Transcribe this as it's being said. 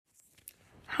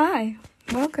Hi,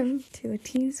 welcome to A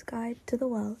Teen's Guide to the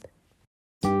World.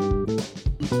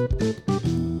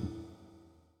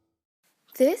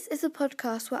 This is a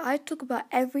podcast where I talk about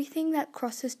everything that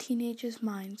crosses teenagers'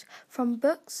 minds, from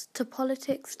books to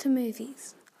politics to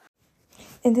movies.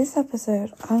 In this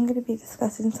episode, I'm going to be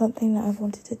discussing something that I've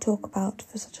wanted to talk about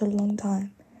for such a long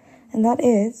time, and that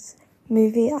is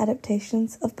movie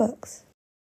adaptations of books.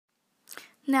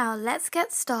 Now, let's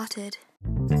get started.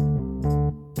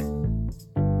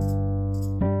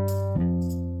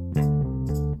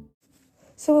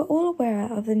 So we're all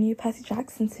aware of the new Percy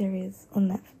Jackson series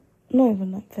on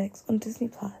Netflix, on Disney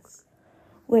Plus,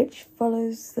 which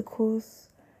follows the course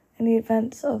and the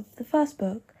events of the first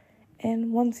book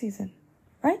in one season,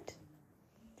 right?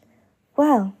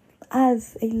 Well,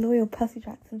 as a loyal Percy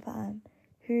Jackson fan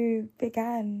who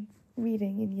began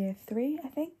reading in year 3, I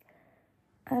think,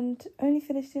 and only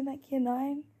finished in year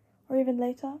 9 or even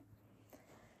later,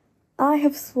 I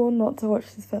have sworn not to watch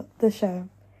the show.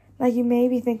 Now, you may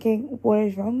be thinking, what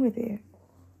is wrong with you?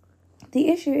 The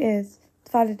issue is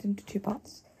divided into 2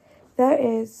 parts. There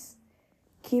is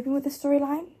keeping with the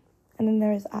storyline, and then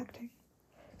there is acting.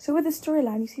 So with the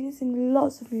storyline, you see this in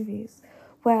lots of movies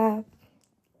where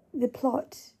the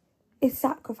plot is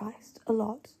sacrificed a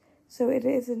lot. So it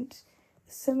isn't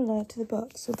similar to the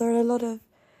book. So there are a lot of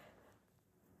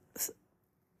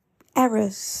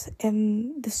errors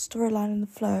in the storyline and the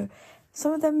flow.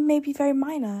 Some of them may be very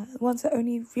minor, ones that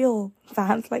only real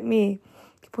fans like me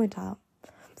can point out.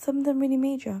 Some of them really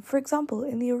major. For example,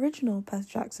 in the original Percy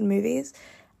Jackson movies,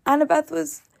 Annabeth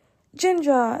was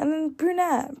ginger and then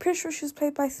brunette. I'm pretty sure she was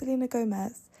played by Selena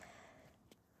Gomez.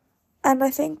 And I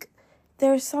think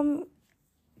there are some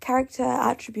character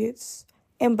attributes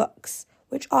in books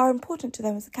which are important to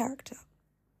them as a character,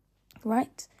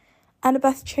 right?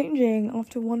 Annabeth changing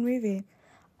after one movie.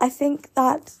 I think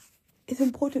that it's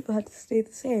important for her to stay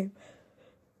the same.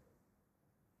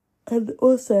 And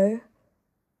also,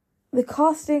 the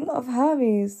casting of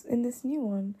Hermes in this new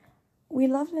one. We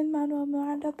love Lin-Manuel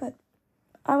Miranda, but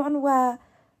I'm unaware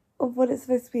of what it's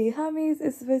supposed to be. Hermes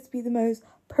is supposed to be the most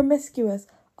promiscuous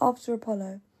after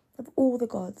Apollo of all the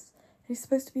gods. He's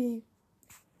supposed to be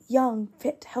young,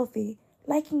 fit, healthy,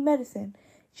 liking medicine.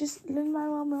 Just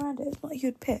Lin-Manuel Miranda is what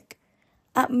you'd pick.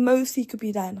 At most, he could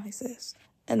be Dionysus,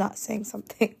 and that's saying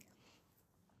something.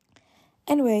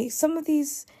 Anyway, some of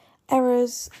these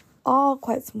errors are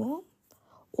quite small,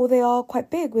 or they are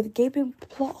quite big with gaping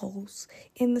plot holes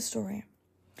in the story.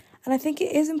 And I think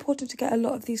it is important to get a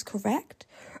lot of these correct,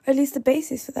 or at least the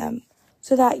basis for them,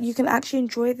 so that you can actually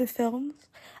enjoy the films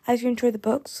as you enjoy the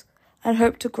books, and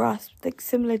hope to grasp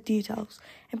similar details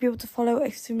and be able to follow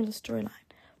a similar storyline.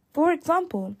 For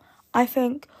example, I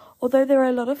think, although there are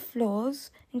a lot of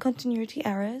flaws and continuity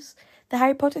errors, the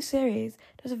Harry Potter series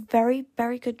does a very,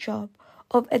 very good job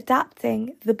of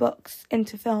adapting the books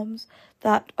into films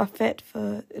that are fit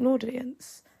for an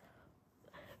audience.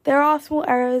 There are small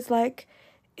errors like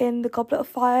in the Goblet of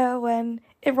Fire when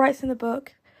it writes in the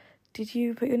book, "Did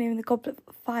you put your name in the Goblet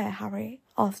of Fire, Harry?"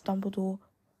 asked Dumbledore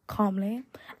calmly.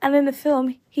 And in the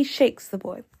film, he shakes the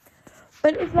boy.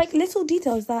 But it's like little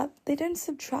details that they don't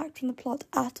subtract from the plot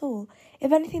at all.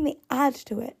 If anything, they add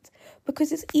to it.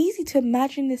 Because it's easy to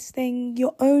imagine this thing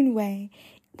your own way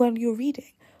when you're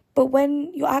reading. But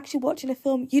when you're actually watching a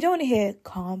film, you don't want to hear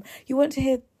calm. You want to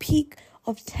hear peak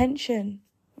of tension,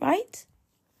 right?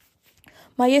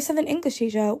 My year 7 English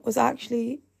teacher was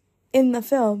actually in the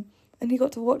film, and he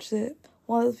got to watch it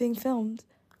while it was being filmed.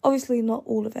 Obviously not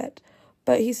all of it,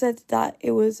 but he said that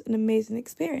it was an amazing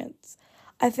experience.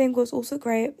 I think what's also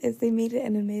great is they made it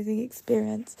an amazing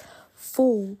experience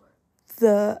for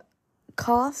the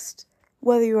cast,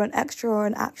 whether you're an extra or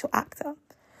an actual actor,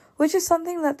 which is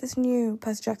something that this new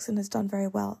Percy Jackson has done very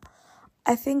well.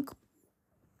 I think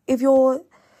if you're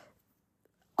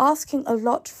asking a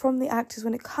lot from the actors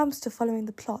when it comes to following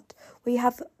the plot, where you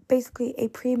have basically a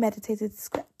premeditated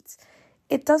script,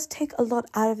 it does take a lot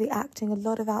out of the acting, a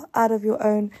lot of out of your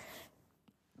own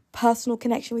personal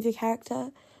connection with your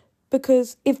character,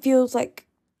 because it feels like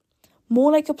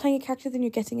more like you're playing a character than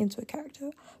you're getting into a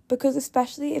character. Because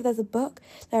especially if there's a book,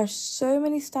 there are so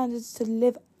many standards to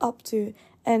live up to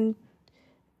and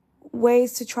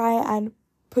ways to try and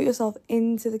put yourself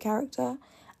into the character,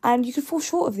 and you could fall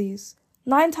short of these.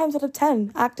 9 times out of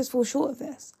 10, actors fall short of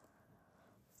this.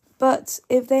 But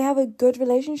if they have a good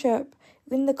relationship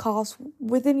within the cast,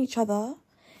 within each other,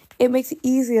 it makes it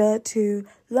easier to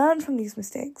learn from these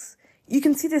mistakes. You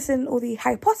can see this in all the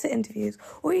Harry Potter interviews,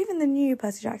 or even the new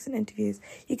Percy Jackson interviews.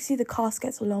 You can see the cast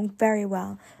gets along very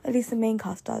well, at least the main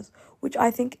cast does, which I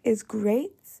think is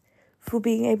great for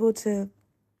being able to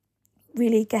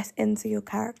really get into your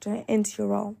character, into your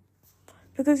role.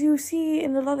 Because you see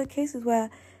in a lot of cases where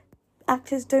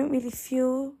actors don't really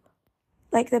feel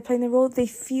like they're playing the role, they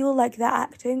feel like they're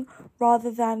acting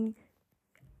rather than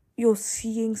you're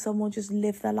seeing someone just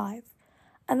live their life.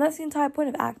 And that's the entire point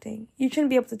of acting. You shouldn't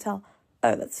be able to tell,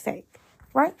 oh, that's fake,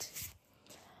 right?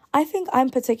 I think I'm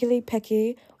particularly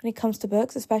picky when it comes to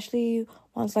books, especially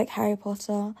ones like Harry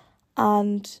Potter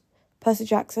and Percy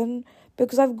Jackson,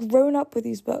 because I've grown up with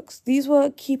these books. These were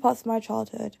key parts of my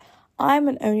childhood. I'm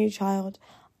an only child.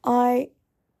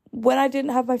 When I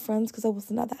didn't have my friends because I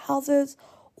wasn't at their houses,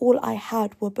 all I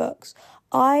had were books.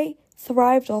 I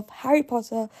thrived off Harry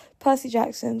Potter, Percy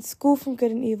Jackson, School from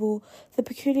Good and Evil,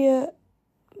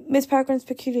 Miss Peregrine's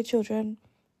Peculiar Children,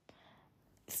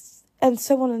 and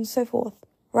so on and so forth,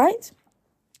 right?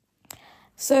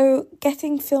 So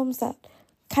getting films that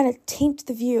kind of taint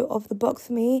the view of the book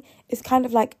for me is kind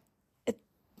of like a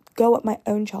go at my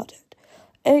own childhood.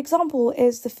 An example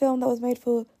is the film that was made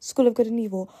for School of Good and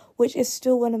Evil, which is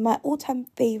still one of my all-time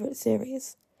favourite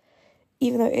series.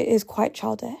 Even though it is quite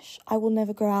childish, I will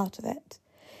never grow out of it.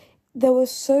 There were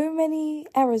so many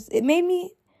errors.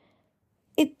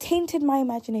 It tainted my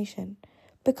imagination.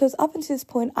 Because up until this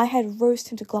point, I had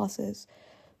rose-tinted glasses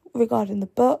regarding the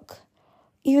book.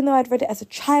 Even though I'd read it as a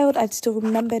child, I'd still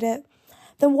remembered it.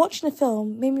 Then watching the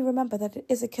film made me remember that it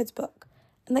is a kid's book.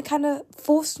 And that kind of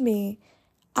forced me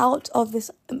out of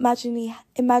this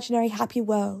imaginary happy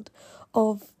world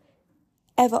of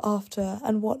ever after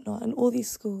and whatnot and all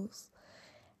these schools.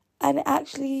 And it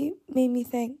actually made me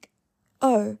think,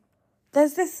 oh,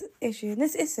 there's this issue and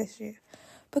this issue.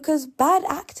 Because bad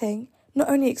acting not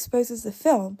only exposes the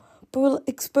film, but will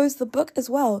expose the book as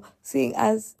well, seeing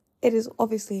as it is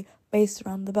obviously based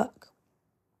around the book.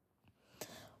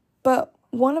 But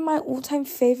one of my all-time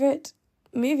favourite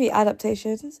movie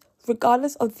adaptations,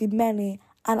 regardless of the many,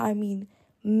 and I mean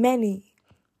many,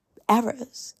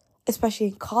 errors, especially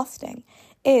in casting,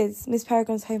 is Miss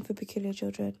Peregrine's Home for Peculiar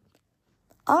Children.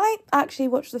 I actually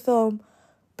watched the film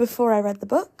before I read the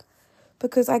book,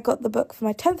 because I got the book for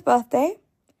my 10th birthday,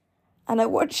 and I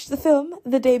watched the film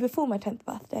the day before my 10th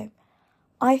birthday.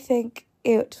 I think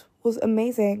it was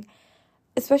amazing,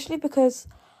 especially because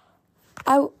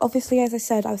obviously, as I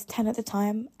said, I was 10 at the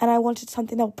time, and I wanted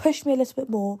something that would push me a little bit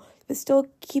more, but still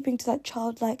keeping to that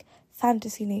childlike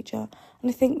fantasy nature. And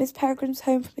I think Miss Peregrine's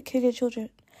Home for Peculiar Children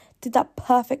did that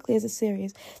perfectly as a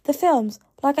series. The films,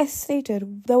 like I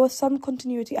stated, there were some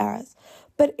continuity errors,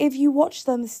 but if you watched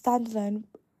it as a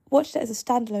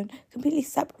standalone, completely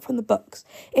separate from the books,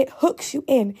 it hooks you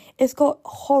in. It's got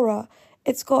horror,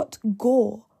 it's got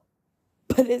gore,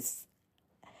 but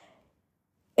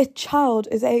a child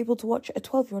is able to watch it, a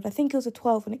 12-year-old. I think it was a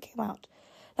 12 when it came out.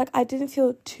 Like, I didn't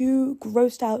feel too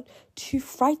grossed out, too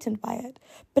frightened by it,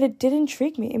 but it did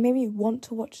intrigue me. It made me want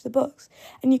to watch the books.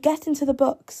 And you get into the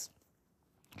books,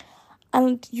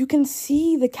 and you can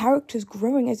see the characters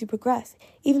growing as you progress,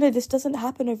 even though this doesn't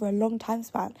happen over a long time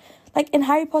span. Like, in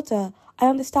Harry Potter, I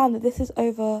understand that this is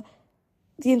over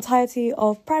the entirety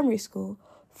of primary school,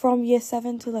 from year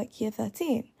 7 to, year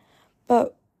 13.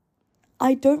 But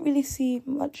I don't really see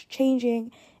much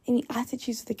changing in the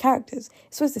attitudes of the characters.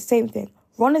 It's always the same thing.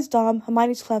 Ron is dumb,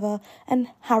 Hermione's clever, and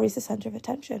Harry's the centre of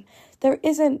attention. There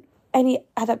isn't any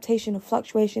adaptation or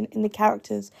fluctuation in the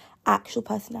characters' actual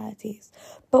personalities.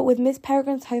 But with Miss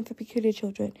Peregrine's Home for Peculiar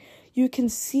Children, you can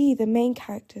see the main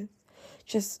characters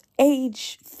just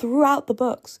age throughout the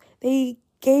books. They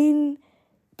gain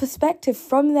perspective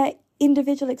from their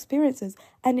individual experiences,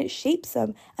 and it shapes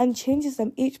them and changes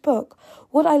them each book.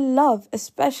 What I love,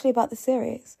 especially about the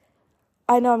series,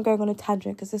 I know I'm going on a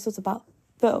tangent because this was about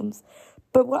films,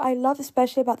 but what I love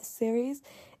especially about the series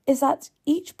is that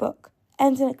each book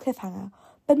ends in a cliffhanger,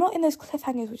 but not in those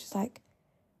cliffhangers which is like,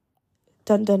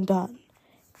 dun dun dun.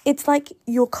 It's like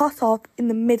you're cut off in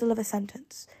the middle of a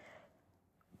sentence.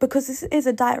 Because this is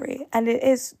a diary, and it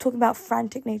is talking about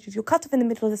frantic natures. You're cut off in the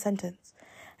middle of the sentence,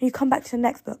 and you come back to the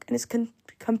next book, and it's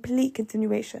complete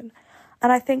continuation.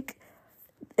 And I think,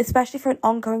 especially for an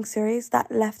ongoing series, that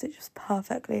left it just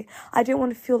perfectly. I didn't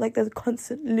want to feel like there's a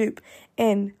constant loop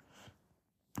in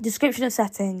description of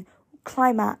setting,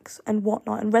 climax, and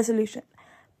whatnot, and resolution,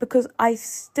 because I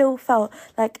still felt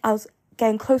like I was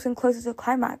getting closer and closer to the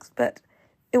climax, but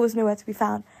it was nowhere to be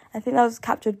found. I think that was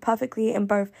captured perfectly in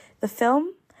both the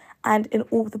film and in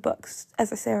all the books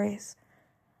as a series.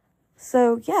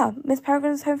 So yeah, Miss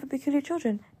Peregrine's Home for Peculiar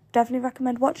Children, definitely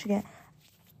recommend watching it.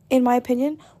 In my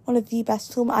opinion, one of the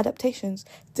best film adaptations,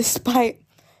 despite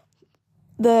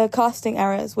the casting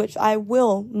errors, which I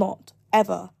will not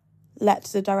ever let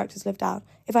the directors live down.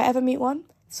 If I ever meet one,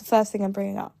 it's the first thing I'm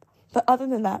bringing up. But other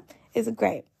than that, it's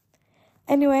great.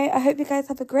 Anyway, I hope you guys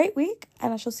have a great week,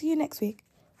 and I shall see you next week.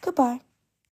 Goodbye.